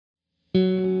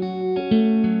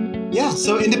Yeah,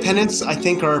 so independents, I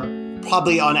think, are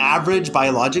probably on average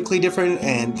biologically different,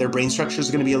 and their brain structure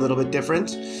is going to be a little bit different.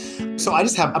 So I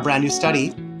just have a brand new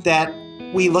study that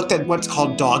we looked at what's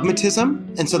called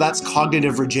dogmatism, and so that's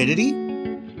cognitive rigidity.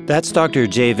 That's Dr.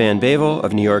 Jay Van Bavel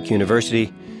of New York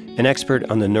University, an expert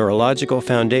on the neurological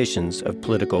foundations of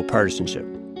political partisanship.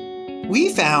 We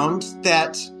found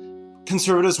that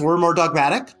conservatives were more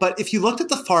dogmatic, but if you looked at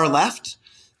the far left,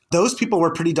 those people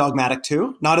were pretty dogmatic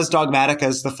too. Not as dogmatic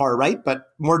as the far right, but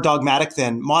more dogmatic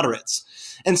than moderates.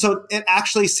 And so it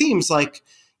actually seems like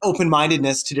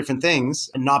open-mindedness to different things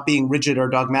and not being rigid or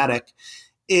dogmatic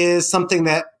is something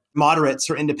that moderates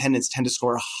or independents tend to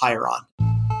score higher on.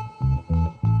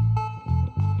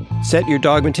 Set your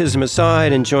dogmatism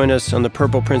aside and join us on The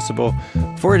Purple Principle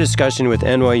for a discussion with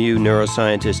NYU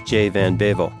neuroscientist Jay Van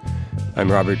Bavel.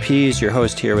 I'm Robert Pease, your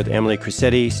host here with Emily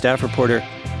Crissetti, staff reporter.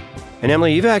 And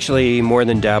Emily, you've actually more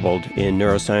than dabbled in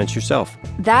neuroscience yourself.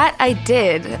 That I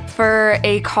did. For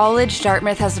a college,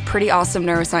 Dartmouth has a pretty awesome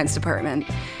neuroscience department.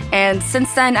 And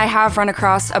since then, I have run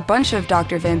across a bunch of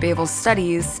Dr. Van Bavel's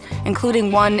studies,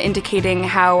 including one indicating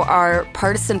how our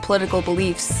partisan political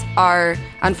beliefs are,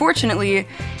 unfortunately,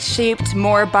 shaped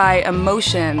more by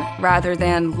emotion rather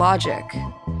than logic.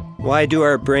 Why do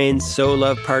our brains so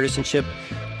love partisanship?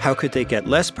 How could they get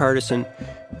less partisan?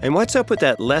 And what's up with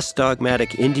that less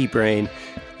dogmatic indie brain?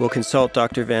 We'll consult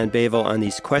Dr. Van Bavel on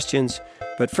these questions.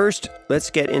 But first,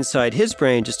 let's get inside his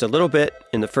brain just a little bit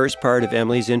in the first part of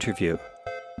Emily's interview.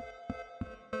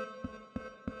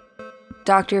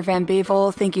 Dr. Van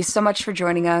Bavel, thank you so much for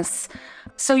joining us.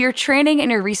 So your training and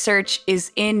your research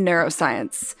is in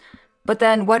neuroscience. But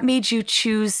then what made you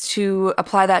choose to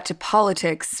apply that to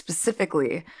politics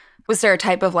specifically? Was there a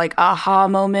type of aha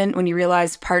moment when you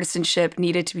realized partisanship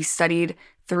needed to be studied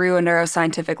through a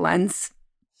neuroscientific lens?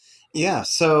 Yeah,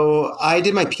 so I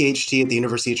did my PhD at the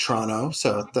University of Toronto.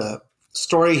 So the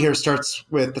story here starts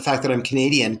with the fact that I'm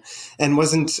Canadian and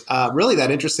wasn't really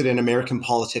that interested in American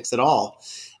politics at all.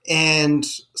 And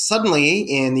suddenly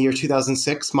in the year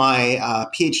 2006, my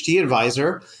PhD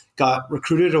advisor got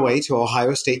recruited away to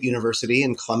Ohio State University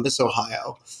in Columbus,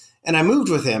 Ohio. And I moved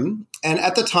with him. And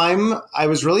at the time, I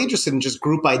was really interested in just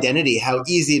group identity, how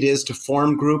easy it is to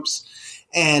form groups,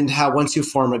 and how once you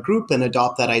form a group and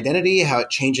adopt that identity, how it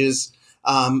changes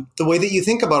the way that you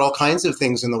think about all kinds of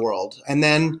things in the world. And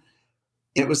then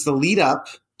it was the lead up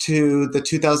to the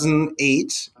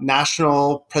 2008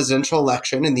 national presidential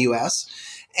election in the US.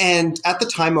 And at the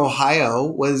time, Ohio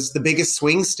was the biggest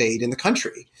swing state in the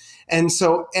country. And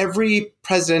so every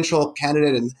presidential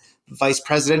candidate and vice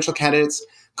presidential candidates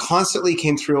constantly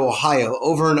came through Ohio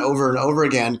over and over and over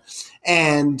again.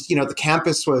 And, the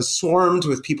campus was swarmed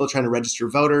with people trying to register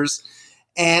voters.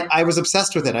 And I was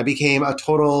obsessed with it. I became a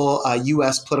total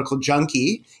US political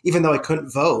junkie, even though I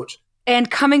couldn't vote.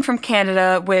 And coming from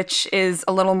Canada, which is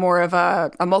a little more of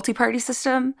a multi-party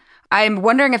system, I'm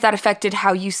wondering if that affected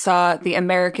how you saw the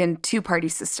American two-party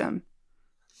system.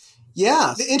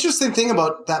 Yeah. The interesting thing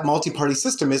about that multi-party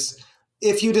system is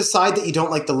if you decide that you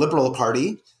don't like the Liberal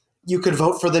Party, you could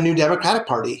vote for the New Democratic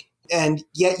Party. And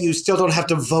yet you still don't have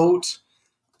to vote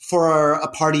for a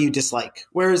party you dislike.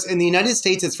 Whereas in the United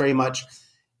States, it's very much,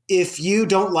 if you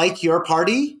don't like your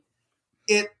party,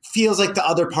 it feels like the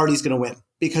other party's going to win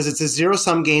because it's a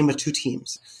zero-sum game with two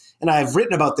teams. And I've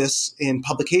written about this in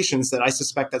publications that I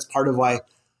suspect that's part of why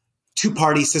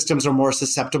two-party systems are more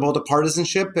susceptible to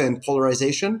partisanship and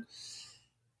polarization.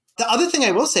 The other thing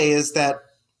I will say is that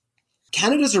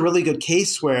Canada's a really good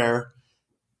case where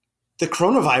the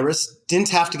coronavirus didn't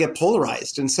have to get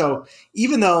polarized. And so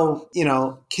even though,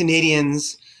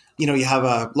 Canadians, you have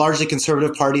a largely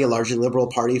conservative party, a largely liberal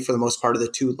party, for the most part of the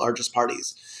two largest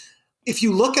parties. If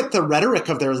you look at the rhetoric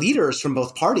of their leaders from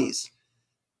both parties,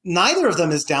 neither of them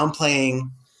is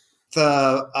downplaying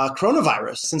the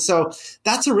coronavirus. And so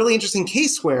that's a really interesting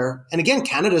case where, and again,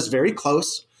 Canada is very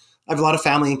close. I have a lot of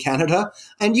family in Canada,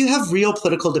 and you have real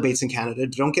political debates in Canada,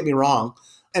 don't get me wrong.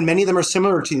 And many of them are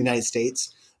similar to the United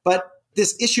States. But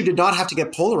this issue did not have to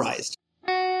get polarized.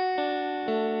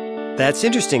 That's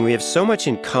interesting. We have so much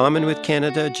in common with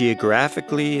Canada,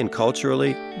 geographically and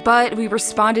culturally. But we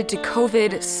responded to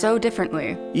COVID so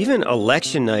differently. Even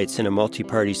election nights in a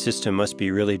multi-party system must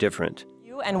be really different.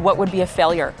 And what would be a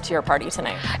failure to your party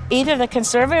tonight? Either the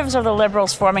Conservatives or the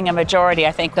Liberals forming a majority,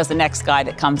 I think, because the next guy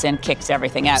that comes in kicks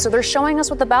everything out. So they're showing us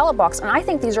with the ballot box, and I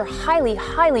think these are highly,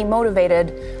 highly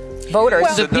motivated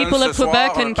voters. The people of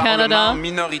Quebec and Canada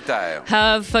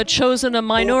have chosen a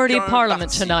minority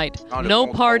parliament tonight. No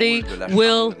party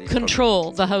will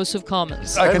control the House of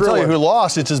Commons. I can tell you who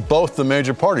lost. It's just both the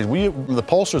major parties. The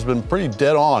pollsters have been pretty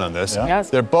dead on this. Yeah. Yes.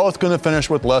 They're both going to finish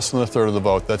with less than a third of the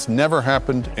vote. That's never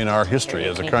happened in our history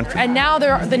as a country. And now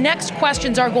the next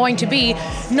questions are going to be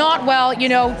not, well,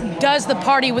 does the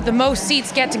party with the most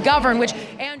seats get to govern, which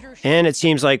Andrew... And it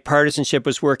seems like partisanship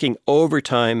was working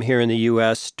overtime here in the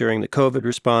U.S. during the COVID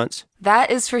response.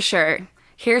 That is for sure.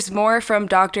 Here's more from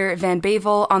Dr. Van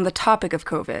Bavel on the topic of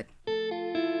COVID.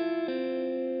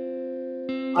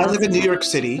 I live in New York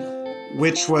City,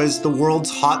 which was the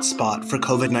world's hotspot for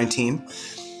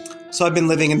COVID-19. So I've been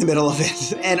living in the middle of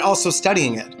it and also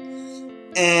studying it.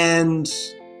 And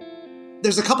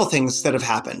there's a couple things that have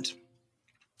happened.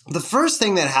 The first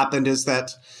thing that happened is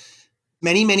that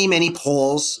many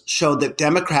polls showed that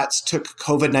Democrats took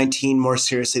COVID-19 more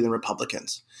seriously than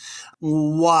Republicans.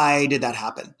 Why did that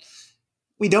happen?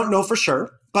 We don't know for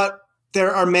sure, but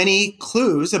there are many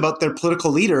clues about their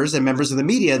political leaders and members of the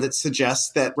media that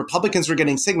suggest that Republicans were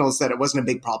getting signals that it wasn't a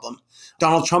big problem.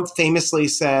 Donald Trump famously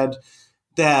said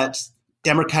that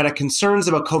Democratic concerns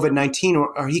about COVID-19,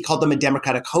 or he called them a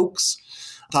Democratic hoax,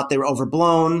 thought they were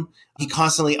overblown. He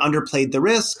constantly underplayed the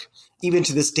risk. Even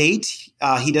to this date,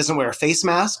 he doesn't wear a face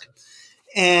mask.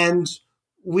 And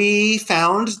we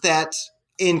found that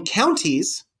in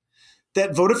counties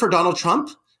that voted for Donald Trump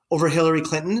over Hillary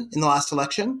Clinton in the last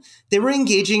election, they were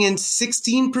engaging in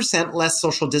 16% less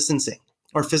social distancing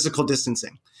or physical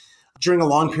distancing during a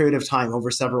long period of time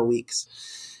over several weeks.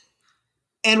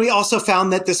 And we also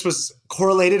found that this was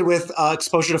correlated with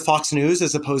exposure to Fox News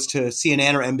as opposed to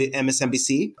CNN or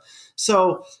MSNBC.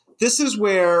 So this is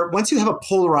where, once you have a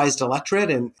polarized electorate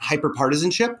and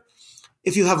hyperpartisanship,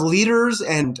 if you have leaders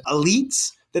and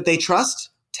elites that they trust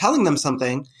telling them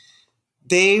something,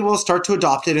 they will start to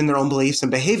adopt it in their own beliefs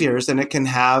and behaviors, and it can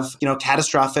have,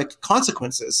 catastrophic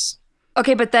consequences.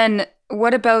 Okay, but then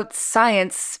what about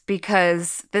science?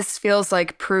 Because this feels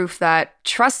like proof that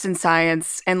trust in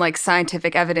science and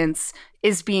scientific evidence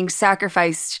is being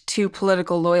sacrificed to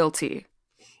political loyalty.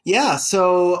 Yeah,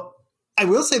 so I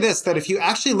will say this, that if you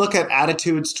actually look at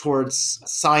attitudes towards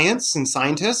science and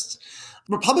scientists,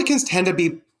 Republicans tend to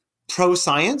be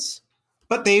pro-science,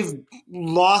 but they've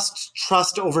lost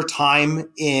trust over time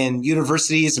in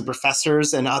universities and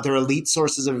professors and other elite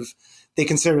sources they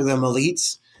consider them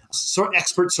elites,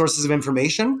 expert sources of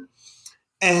information.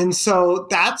 And so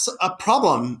that's a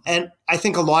problem. And I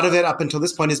think a lot of it up until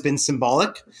this point has been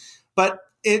symbolic, but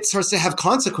it starts to have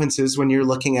consequences when you're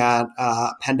looking at a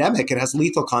pandemic. It has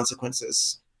lethal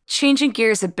consequences. Changing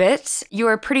gears a bit, you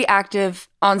are pretty active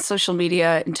on social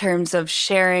media in terms of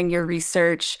sharing your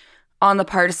research on the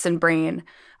partisan brain.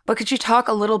 But could you talk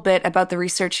a little bit about the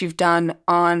research you've done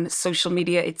on social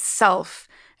media itself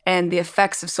and the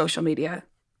effects of social media?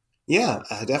 Yeah,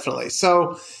 definitely.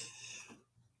 So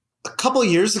a couple of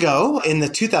years ago in the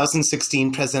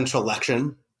 2016 presidential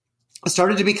election, I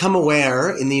started to become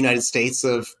aware in the United States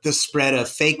of the spread of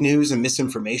fake news and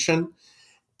misinformation.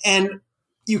 And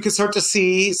you could start to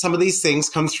see some of these things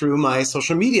come through my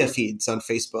social media feeds on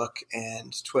Facebook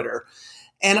and Twitter.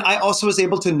 And I also was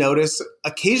able to notice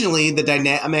occasionally the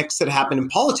dynamics that happen in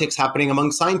politics happening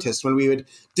among scientists. When we would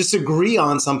disagree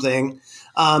on something,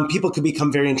 people could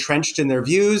become very entrenched in their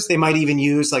views. They might even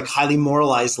use highly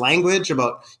moralized language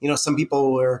about, some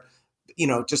people were,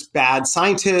 just bad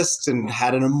scientists and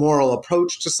had an immoral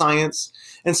approach to science.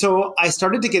 And so I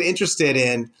started to get interested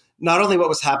in not only what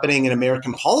was happening in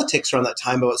American politics around that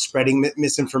time about spreading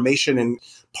misinformation and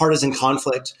partisan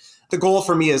conflict. The goal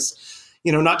for me is,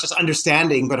 not just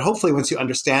understanding, but hopefully once you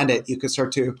understand it, you can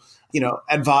start to,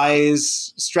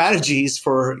 advise strategies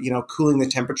for, cooling the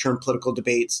temperature in political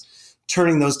debates,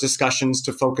 turning those discussions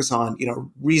to focus on,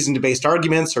 reason-based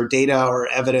arguments or data or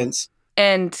evidence.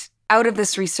 And out of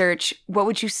this research, what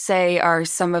would you say are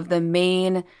some of the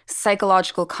main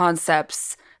psychological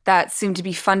concepts that seem to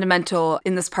be fundamental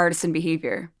in this partisan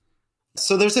behavior?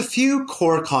 So there's a few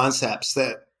core concepts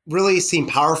that really seem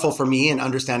powerful for me in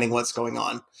understanding what's going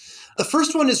on. The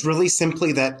first one is really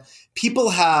simply that people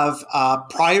have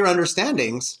prior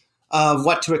understandings of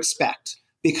what to expect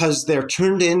because they're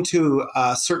turned into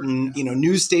a certain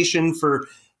news station for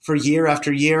year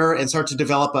after year and start to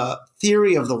develop a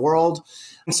theory of the world.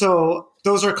 And so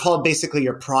those are called basically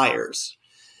your priors.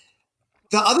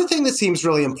 The other thing that seems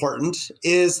really important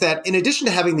is that in addition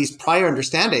to having these prior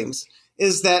understandings,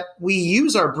 is that we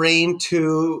use our brain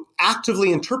to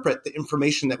actively interpret the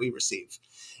information that we receive.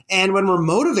 And when we're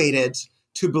motivated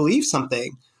to believe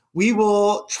something, we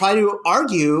will try to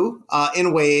argue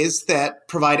in ways that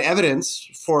provide evidence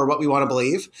for what we want to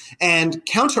believe and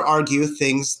counter-argue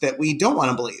things that we don't want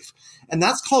to believe. And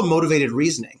that's called motivated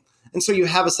reasoning. And so you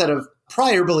have a set of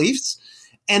prior beliefs,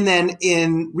 and then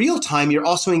in real time, you're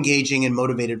also engaging in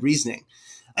motivated reasoning.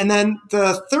 And then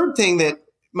the third thing that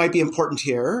might be important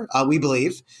here, we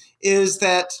believe, is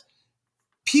that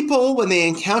people, when they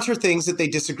encounter things that they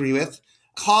disagree with,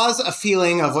 cause a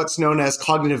feeling of what's known as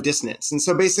cognitive dissonance. And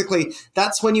so basically,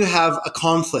 that's when you have a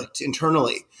conflict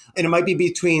internally. And it might be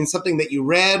between something that you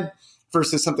read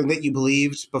versus something that you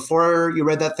believed before you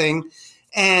read that thing.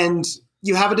 And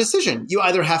you have a decision. You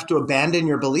either have to abandon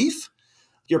your belief,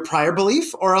 your prior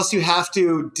belief, or else you have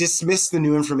to dismiss the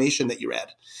new information that you read.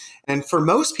 And for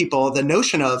most people, the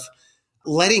notion of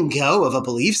letting go of a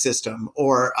belief system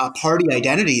or a party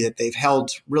identity that they've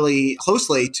held really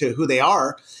closely to who they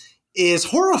are is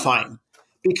horrifying.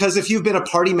 Because if you've been a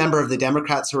party member of the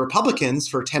Democrats or Republicans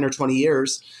for 10 or 20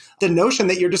 years, the notion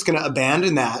that you're just going to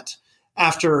abandon that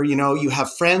after, you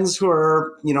have friends who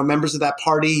are, members of that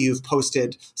party, you've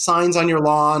posted signs on your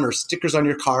lawn or stickers on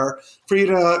your car, for you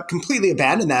to completely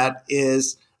abandon that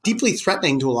is deeply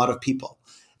threatening to a lot of people.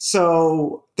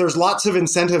 So there's lots of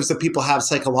incentives that people have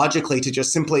psychologically to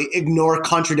just simply ignore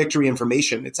contradictory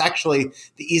information. It's actually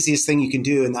the easiest thing you can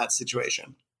do in that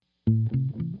situation.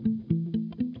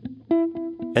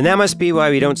 And that must be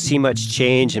why we don't see much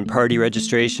change in party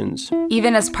registrations.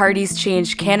 Even as parties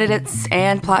change candidates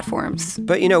and platforms.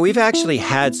 But, we've actually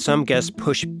had some guests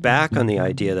push back on the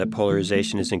idea that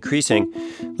polarization is increasing,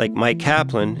 like Mike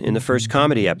Kaplan in the first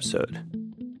comedy episode.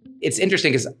 It's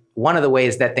interesting because one of the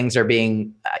ways that things are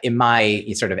being, in my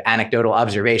sort of anecdotal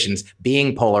observations,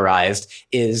 being polarized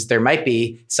is there might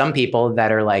be some people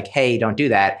that are like, hey, don't do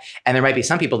that. And there might be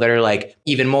some people that are like,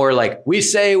 even more like, we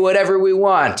say whatever we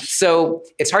want. So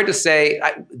it's hard to say.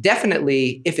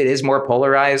 Definitely, if it is more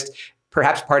polarized,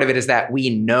 perhaps part of it is that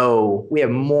we know we have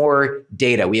more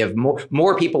data. We have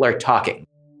more people are talking.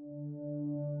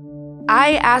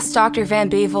 I asked Dr. Van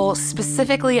Bavel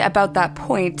specifically about that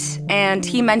point, and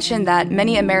he mentioned that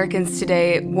many Americans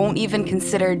today won't even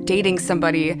consider dating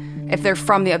somebody if they're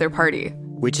from the other party.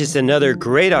 Which is another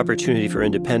great opportunity for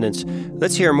independents.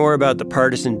 Let's hear more about the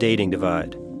partisan dating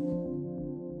divide.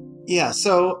 Yeah,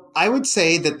 so I would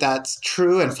say that that's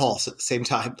true and false at the same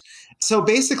time. So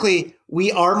basically,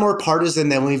 we are more partisan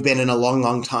than we've been in a long,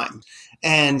 long time.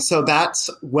 And so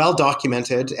that's well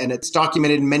documented, and it's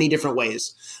documented in many different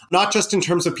ways, not just in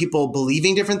terms of people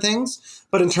believing different things,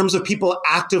 but in terms of people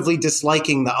actively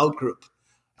disliking the outgroup.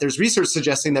 There's research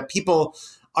suggesting that people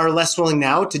are less willing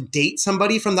now to date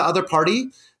somebody from the other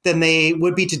party than they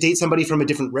would be to date somebody from a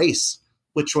different race,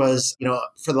 which was,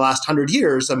 for the last 100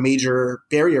 years, a major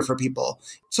barrier for people.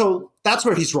 So that's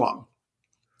where he's wrong.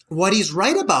 What he's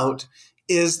right about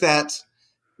is that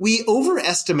we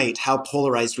overestimate how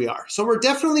polarized we are. So we're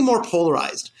definitely more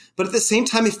polarized. But at the same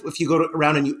time, if you go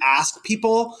around and you ask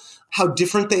people how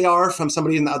different they are from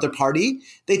somebody in the other party,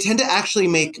 they tend to actually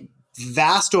make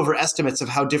vast overestimates of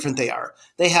how different they are.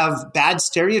 They have bad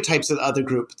stereotypes of the other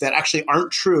group that actually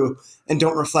aren't true and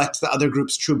don't reflect the other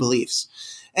group's true beliefs.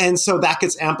 And so that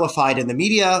gets amplified in the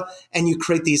media, and you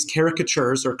create these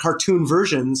caricatures or cartoon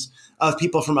versions of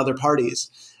people from other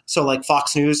parties. So like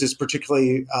Fox News is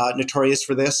particularly notorious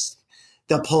for this.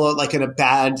 They'll pull out like in a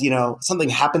bad, something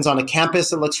happens on a campus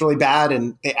that looks really bad,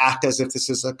 and they act as if this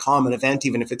is a common event,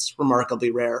 even if it's remarkably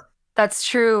rare. That's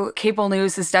true. Cable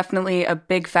news is definitely a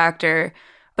big factor,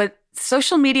 but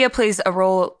social media plays a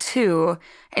role too.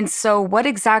 And so what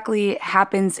exactly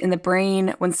happens in the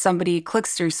brain when somebody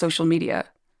clicks through social media?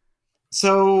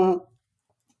 So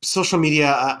social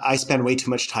media, I spend way too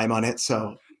much time on it.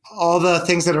 So all the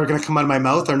things that are going to come out of my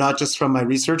mouth are not just from my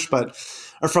research, but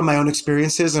are from my own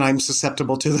experiences, and I'm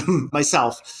susceptible to them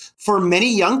myself. For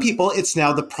many young people, it's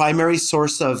now the primary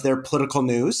source of their political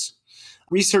news.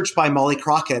 Research by Molly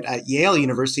Crockett at Yale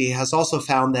University has also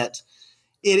found that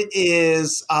it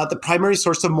is the primary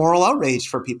source of moral outrage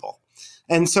for people.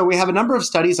 And so we have a number of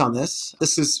studies on this.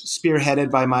 This is spearheaded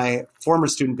by my former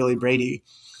student, Billy Brady.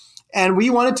 And we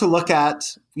wanted to look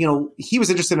at, he was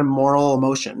interested in moral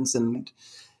emotions, and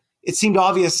it seemed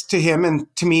obvious to him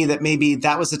and to me that maybe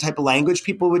that was the type of language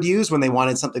people would use when they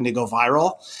wanted something to go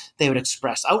viral. They would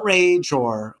express outrage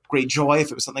or great joy if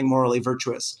it was something morally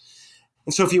virtuous.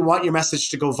 And so if you want your message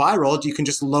to go viral, you can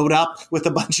just load up with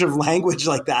a bunch of language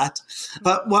like that.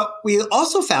 But what we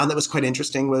also found that was quite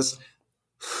interesting was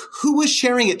who was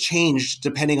sharing it changed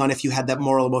depending on if you had that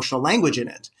moral emotional language in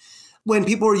it. When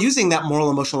people were using that moral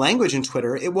emotional language in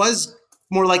Twitter, it was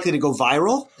more likely to go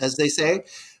viral, as they say,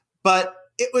 but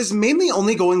it was mainly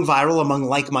only going viral among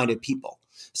like-minded people.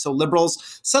 So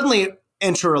liberals suddenly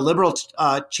enter a liberal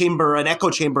chamber, an echo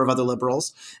chamber of other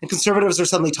liberals, and conservatives are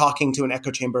suddenly talking to an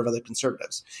echo chamber of other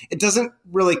conservatives. It doesn't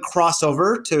really cross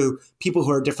over to people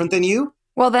who are different than you.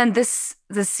 Well, then this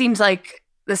seems like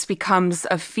this becomes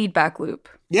a feedback loop.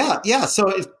 Yeah. So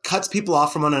it cuts people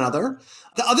off from one another.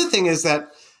 The other thing is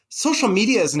that social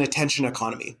media is an attention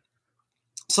economy.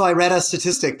 So I read a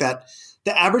statistic that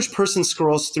the average person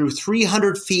scrolls through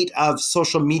 300 feet of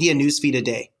social media newsfeed a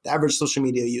day, the average social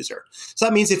media user. So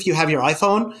that means if you have your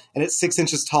iPhone and it's 6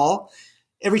 inches tall,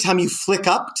 every time you flick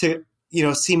up to,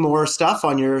 see more stuff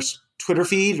on your Twitter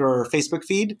feed or Facebook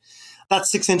feed,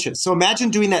 that's 6 inches. So imagine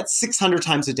doing that 600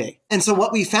 times a day. And so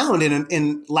what we found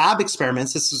in lab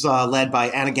experiments, this was led by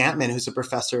Anna Gantman, who's a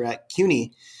professor at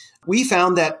CUNY, we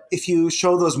found that if you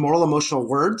show those moral emotional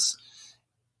words,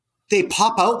 they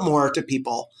pop out more to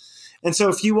people. And so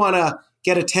if you want to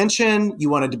get attention, you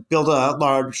want to build a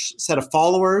large set of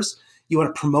followers, you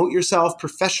want to promote yourself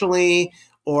professionally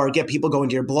or get people going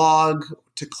to your blog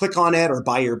to click on it or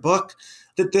buy your book,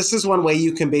 that this is one way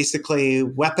you can basically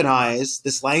weaponize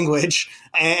this language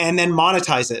and then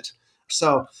monetize it.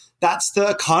 So that's the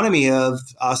economy of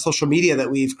social media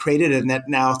that we've created and that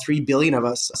now 3 billion of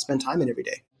us spend time in every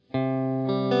day.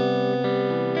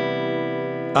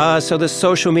 So the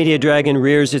social media dragon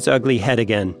rears its ugly head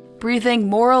again. Breathing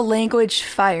moral language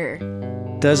fire.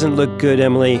 Doesn't look good,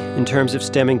 Emily, in terms of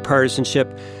stemming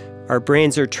partisanship. Our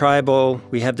brains are tribal,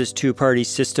 we have this two-party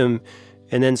system,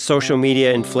 and then social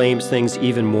media inflames things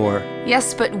even more.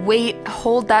 Yes, but wait,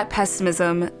 hold that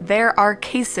pessimism. There are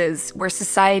cases where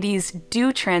societies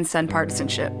do transcend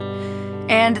partisanship.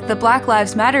 And the Black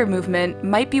Lives Matter movement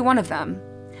might be one of them.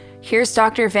 Here's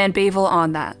Dr. Van Bavel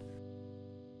on that.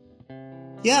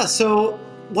 Yeah, so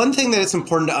one thing that it's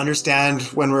important to understand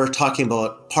when we're talking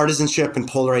about partisanship and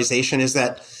polarization is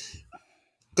that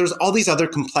there's all these other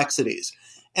complexities.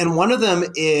 And one of them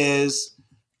is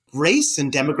race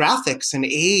and demographics and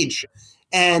age.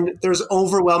 And there's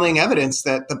overwhelming evidence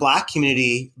that the Black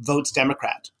community votes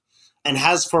Democrat and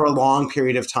has for a long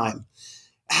period of time.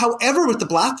 However, with the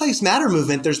Black Lives Matter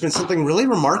movement, there's been something really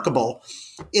remarkable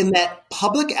in that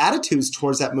public attitudes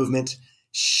towards that movement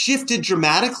shifted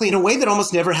dramatically in a way that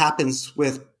almost never happens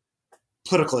with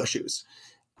political issues.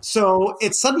 So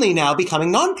it's suddenly now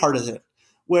becoming nonpartisan,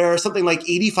 where something like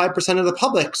 85% of the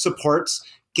public supports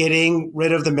getting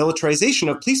rid of the militarization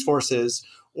of police forces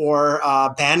or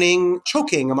banning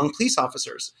choking among police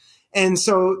officers. And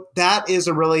so that is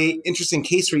a really interesting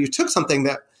case where you took something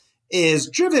that is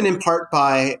driven in part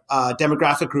by a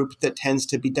demographic group that tends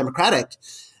to be democratic,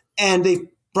 and they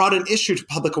brought an issue to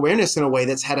public awareness in a way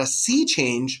that's had a sea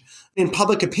change in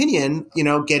public opinion,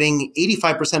 getting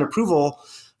 85% approval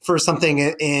for something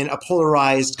in a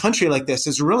polarized country like this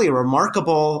is really a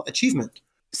remarkable achievement.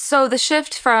 So the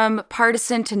shift from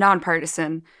partisan to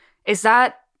nonpartisan, is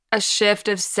that a shift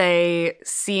of, say,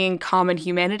 seeing common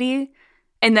humanity?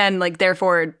 And then,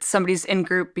 therefore, somebody's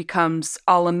in-group becomes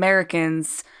all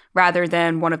Americans rather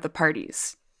than one of the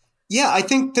parties? Yeah, I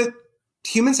think that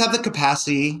humans have the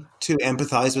capacity to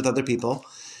empathize with other people.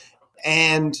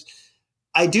 And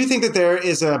I do think that there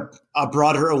is a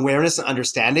broader awareness and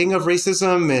understanding of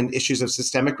racism and issues of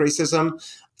systemic racism.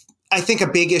 I think a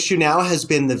big issue now has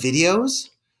been the videos,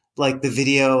 like the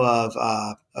video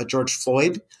of George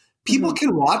Floyd. People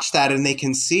can watch that and they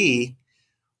can see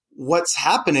what's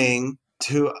happening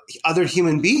to other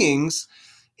human beings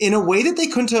in a way that they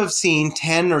couldn't have seen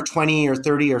 10 or 20 or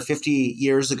 30 or 50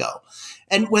 years ago.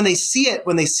 And when they see it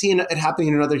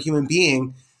happening to another human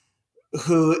being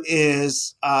who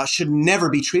is should never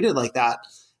be treated like that,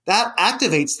 that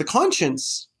activates the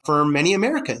conscience for many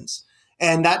Americans.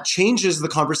 And that changes the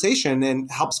conversation and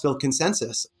helps build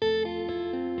consensus.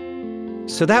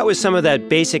 So that was some of that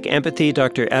basic empathy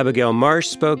Dr. Abigail Marsh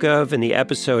spoke of in the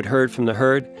episode Heard from the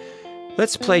Herd.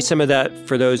 Let's play some of that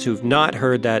for those who've not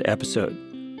heard that episode.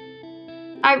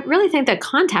 I really think that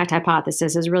contact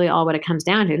hypothesis is really all what it comes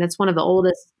down to. That's one of the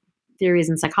oldest theories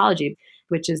in psychology,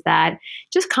 which is that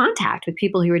just contact with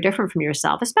people who are different from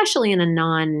yourself, especially in a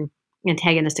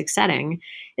non-antagonistic setting,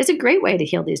 is a great way to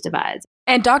heal these divides.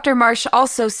 And Dr. Marsh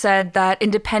also said that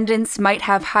independents might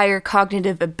have higher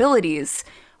cognitive abilities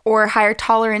or higher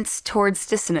tolerance towards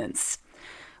dissonance,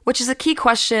 which is a key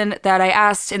question that I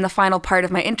asked in the final part of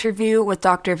my interview with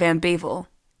Dr. Van Bavel.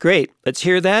 Great. Let's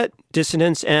hear that,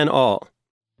 dissonance and all.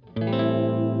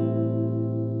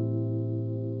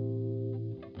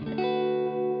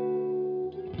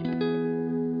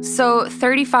 So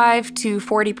 35 to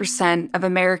 40% of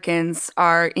Americans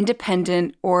are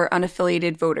independent or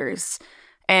unaffiliated voters,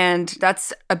 and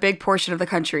that's a big portion of the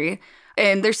country.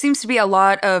 And there seems to be a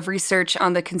lot of research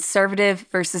on the conservative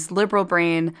versus liberal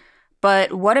brain.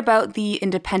 But what about the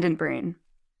independent brain?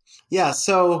 Yeah,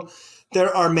 so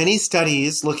there are many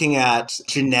studies looking at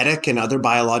genetic and other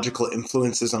biological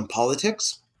influences on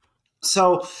politics.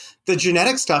 So the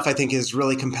genetic stuff, I think, is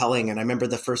really compelling. And I remember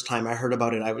the first time I heard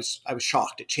about it, I was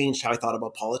shocked. It changed how I thought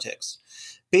about politics.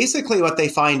 Basically, what they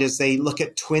find is they look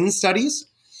at twin studies,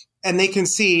 and they can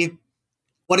see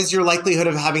what is your likelihood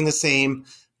of having the same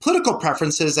political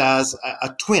preferences as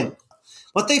a twin.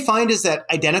 What they find is that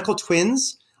identical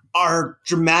twins are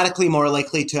dramatically more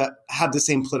likely to have the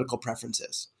same political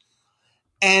preferences.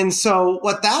 And so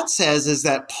what that says is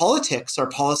that politics, our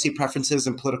policy preferences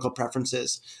and political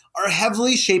preferences, are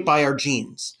heavily shaped by our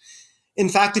genes. In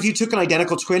fact, if you took an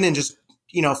identical twin and just,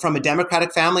 from a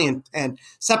Democratic family and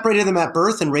separated them at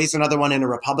birth and raised another one in a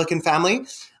Republican family,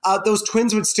 those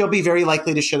twins would still be very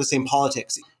likely to share the same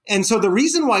politics. And so the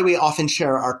reason why we often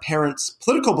share our parents'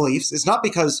 political beliefs is not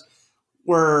because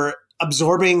we're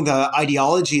absorbing the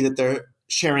ideology that they're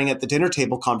sharing at the dinner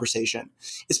table conversation.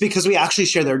 It's because we actually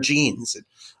share their genes.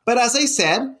 But as I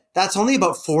said, that's only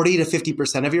about 40 to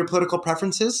 50% of your political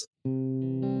preferences.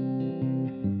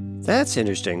 That's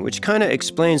interesting, which kind of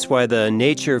explains why the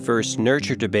nature versus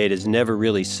nurture debate is never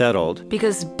really settled.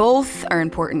 Because both are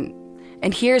important.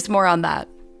 And here's more on that.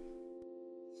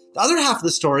 The other half of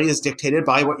the story is dictated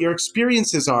by what your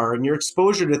experiences are and your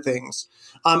exposure to things.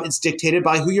 It's dictated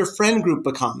by who your friend group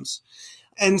becomes.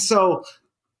 And so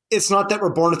it's not that we're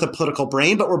born with a political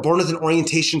brain, but we're born with an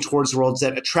orientation towards the world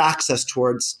that attracts us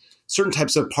towards certain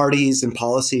types of parties and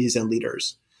policies and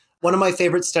leaders. One of my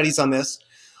favorite studies on this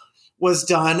was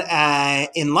done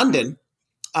in London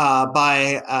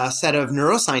by a set of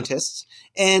neuroscientists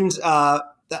and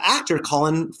the actor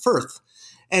Colin Firth.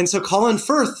 And so Colin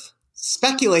Firth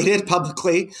speculated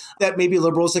publicly that maybe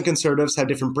liberals and conservatives have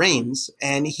different brains.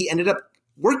 And he ended up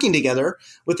working together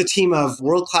with a team of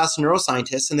world-class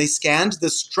neuroscientists, and they scanned the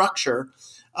structure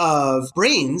of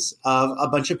brains of a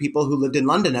bunch of people who lived in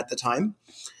London at the time.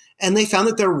 And they found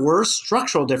that there were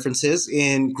structural differences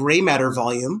in gray matter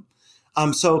volume.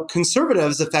 So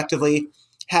conservatives effectively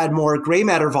had more gray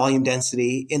matter volume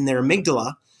density in their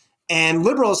amygdala, and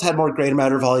liberals had more gray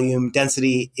matter volume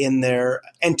density in their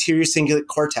anterior cingulate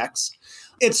cortex.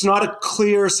 It's not a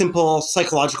clear, simple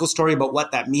psychological story about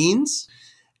what that means.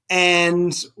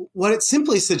 And what it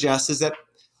simply suggests is that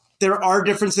there are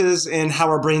differences in how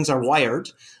our brains are wired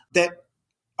that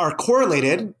are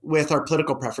correlated with our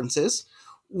political preferences.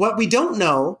 What we don't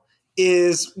know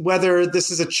is whether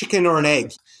this is a chicken or an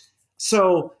egg.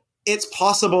 So it's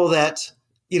possible that,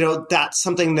 that's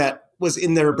something that was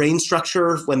in their brain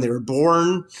structure when they were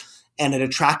born and it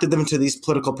attracted them to these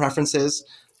political preferences.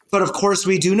 But of course,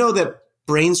 we do know that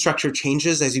brain structure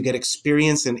changes as you get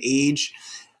experience and age.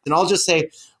 And I'll just say,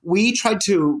 we tried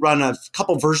to run a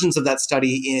couple versions of that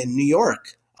study in New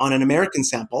York on an American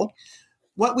sample.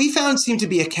 What we found seemed to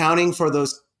be accounting for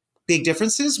those big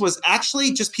differences was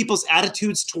actually just people's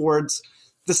attitudes towards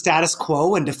the status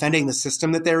quo and defending the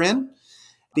system that they're in.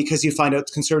 Because you find out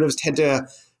conservatives tend to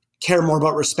care more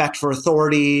about respect for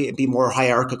authority and be more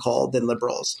hierarchical than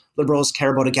liberals. Liberals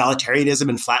care about egalitarianism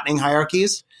and flattening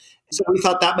hierarchies. So we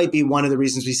thought that might be one of the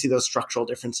reasons we see those structural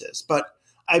differences. But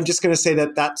I'm just going to say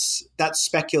that that's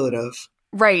speculative.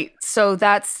 Right. So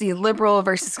that's the liberal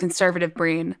versus conservative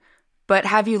brain. But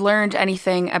have you learned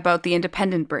anything about the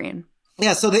independent brain?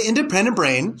 Yeah, so the independent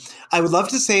brain, I would love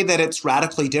to say that it's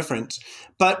radically different.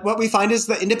 But what we find is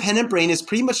the independent brain is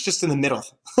pretty much just in the middle.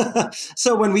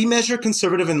 So when we measure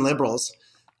conservative and liberals,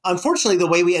 unfortunately, the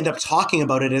way we end up talking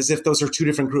about it is if those are two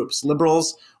different groups.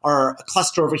 Liberals are a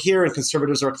cluster over here and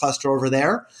conservatives are a cluster over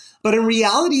there. But in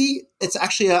reality, it's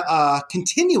actually a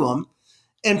continuum,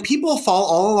 and people fall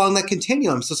all along that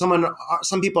continuum. So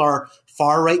some people are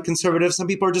far-right conservatives, some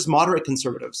people are just moderate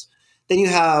conservatives. Then you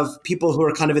have people who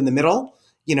are kind of in the middle,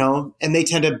 and they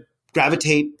tend to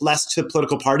gravitate less to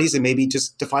political parties and maybe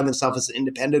just define themselves as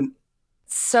independent.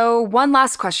 So one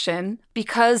last question,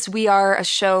 because we are a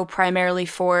show primarily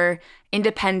for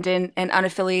independent and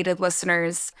unaffiliated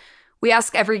listeners, we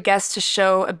ask every guest to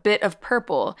show a bit of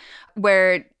purple,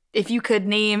 where if you could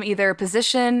name either a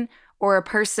position or a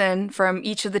person from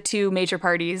each of the two major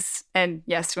parties, and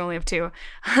yes, we only have two,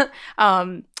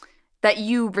 that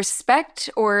you respect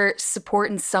or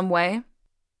support in some way?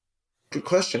 Good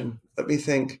question. Let me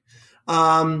think.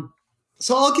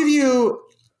 So I'll give you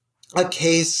a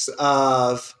case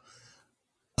of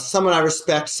someone I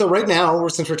respect. So right now,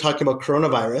 since we're talking about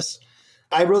coronavirus,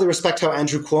 I really respect how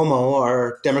Andrew Cuomo,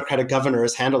 our Democratic governor,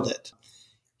 has handled it.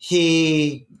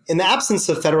 He, in the absence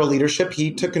of federal leadership,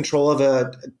 he took control of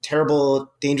a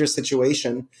terrible, dangerous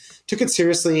situation, took it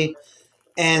seriously,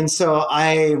 And so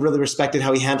I really respected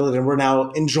how he handled it, and we're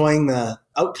now enjoying the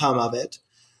outcome of it.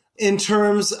 In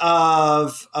terms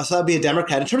of, so that'd be a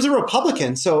Democrat. In terms of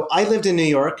Republican, so I lived in New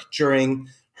York during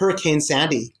Hurricane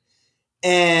Sandy.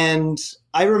 And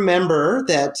I remember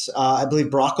that I believe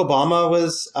Barack Obama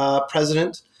was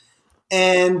president.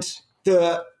 And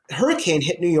the hurricane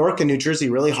hit New York and New Jersey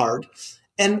really hard.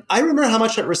 And I remember how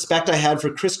much respect I had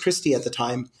for Chris Christie at the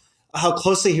time, how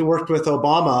closely he worked with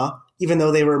Obama, even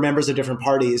though they were members of different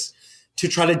parties, to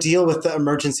try to deal with the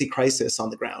emergency crisis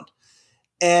on the ground.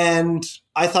 And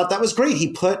I thought that was great.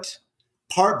 He put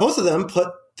both of them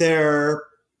put their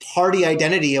party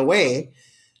identity away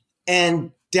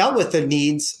and dealt with the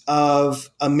needs of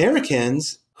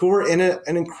Americans who were in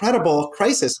an incredible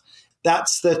crisis.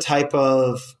 That's the type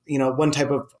of,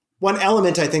 one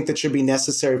element I think that should be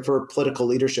necessary for political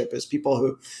leadership is people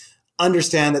who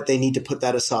understand that they need to put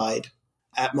that aside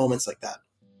at moments like that.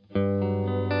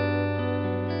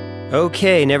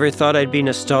 Okay, never thought I'd be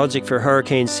nostalgic for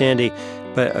Hurricane Sandy,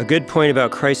 but a good point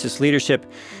about crisis leadership.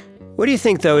 What do you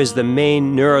think, though, is the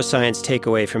main neuroscience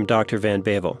takeaway from Dr. Van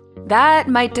Bavel? That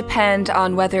might depend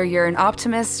on whether you're an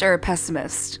optimist or a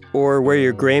pessimist. Or where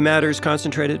your gray matter is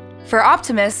concentrated? For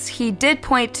optimists, he did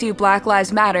point to Black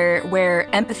Lives Matter, where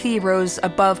empathy rose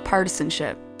above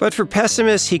partisanship. But for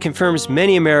pessimists, he confirms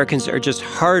many Americans are just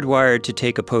hardwired to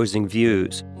take opposing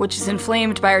views. Which is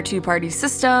inflamed by our two-party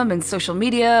system and social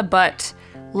media, but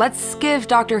let's give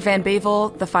Dr. Van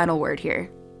Bavel the final word here.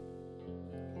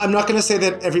 I'm not going to say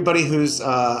that everybody who's,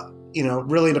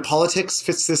 really into politics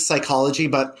fits this psychology,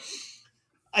 but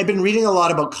I've been reading a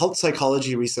lot about cult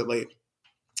psychology recently.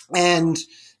 And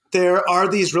there are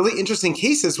these really interesting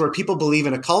cases where people believe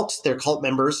in a cult, they're cult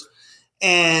members,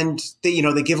 and they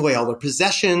give away all their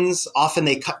possessions. Often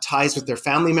they cut ties with their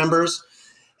family members.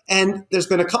 And there's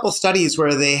been a couple studies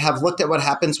where they have looked at what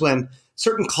happens when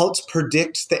certain cults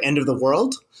predict the end of the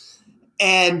world.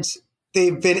 And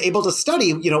they've been able to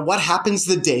study, what happens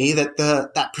the day that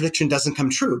that prediction doesn't come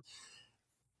true.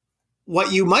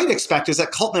 What you might expect is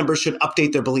that cult members should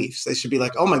update their beliefs. They should be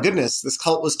like, oh my goodness, this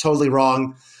cult was totally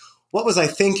wrong. What was I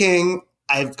thinking?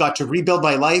 I've got to rebuild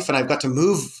my life and I've got to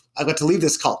move. I've got to leave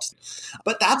this cult.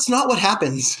 But that's not what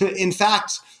happens. In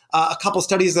fact, a couple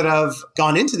studies that have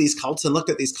gone into these cults and looked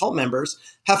at these cult members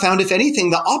have found, if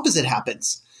anything, the opposite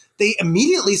happens. They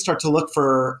immediately start to look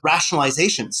for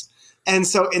rationalizations. And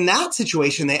so in that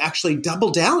situation, they actually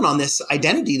double down on this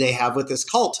identity they have with this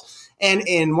cult. And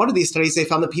in one of these studies, they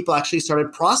found that people actually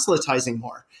started proselytizing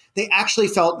more. They actually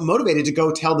felt motivated to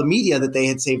go tell the media that they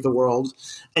had saved the world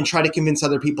and try to convince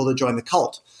other people to join the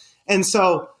cult. And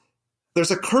so there's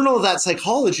a kernel of that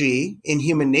psychology in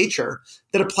human nature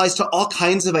that applies to all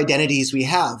kinds of identities we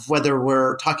have, whether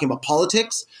we're talking about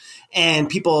politics and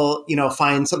people,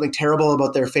 find something terrible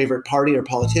about their favorite party or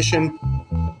politician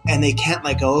and they can't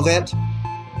let go of it.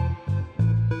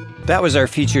 That was our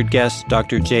featured guest,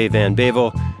 Dr. Jay Van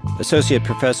Bavel, Associate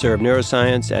Professor of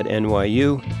Neuroscience at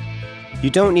NYU. You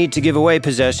don't need to give away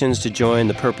possessions to join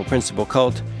the Purple Principle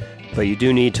cult, but you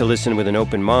do need to listen with an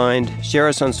open mind, share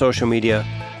us on social media,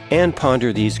 and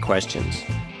ponder these questions.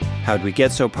 How'd we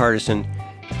get so partisan?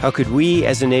 How could we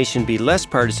as a nation be less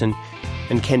partisan?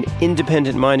 And can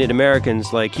independent-minded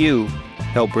Americans like you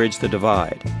help bridge the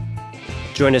divide?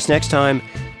 Join us next time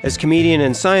as comedian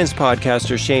and science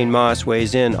podcaster Shane Moss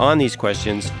weighs in on these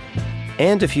questions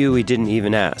and a few we didn't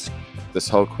even ask. This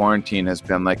whole quarantine has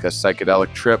been like a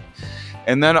psychedelic trip.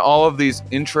 And then all of these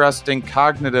interesting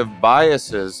cognitive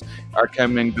biases are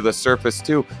coming to the surface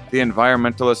too. The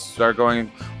environmentalists are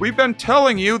going, we've been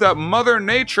telling you that Mother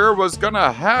Nature was going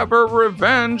to have her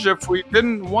revenge if we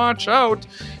didn't watch out.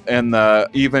 And the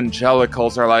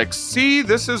evangelicals are like, see,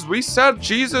 we said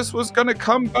Jesus was going to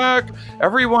come back.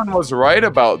 Everyone was right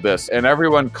about this and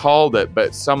everyone called it,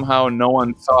 but somehow no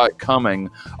one saw it coming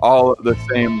all at the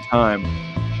same time.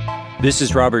 This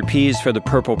is Robert Pease for the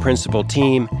Purple Principle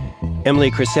team.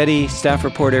 Emily Crissetti, staff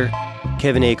reporter,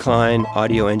 Kevin A. Klein,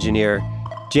 audio engineer,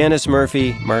 Janice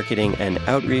Murphy, marketing and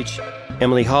outreach,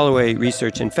 Emily Holloway,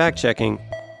 research and fact-checking,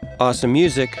 awesome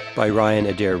music by Ryan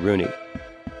Adair Rooney.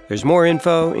 There's more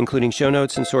info, including show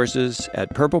notes and sources,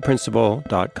 at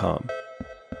purpleprinciple.com.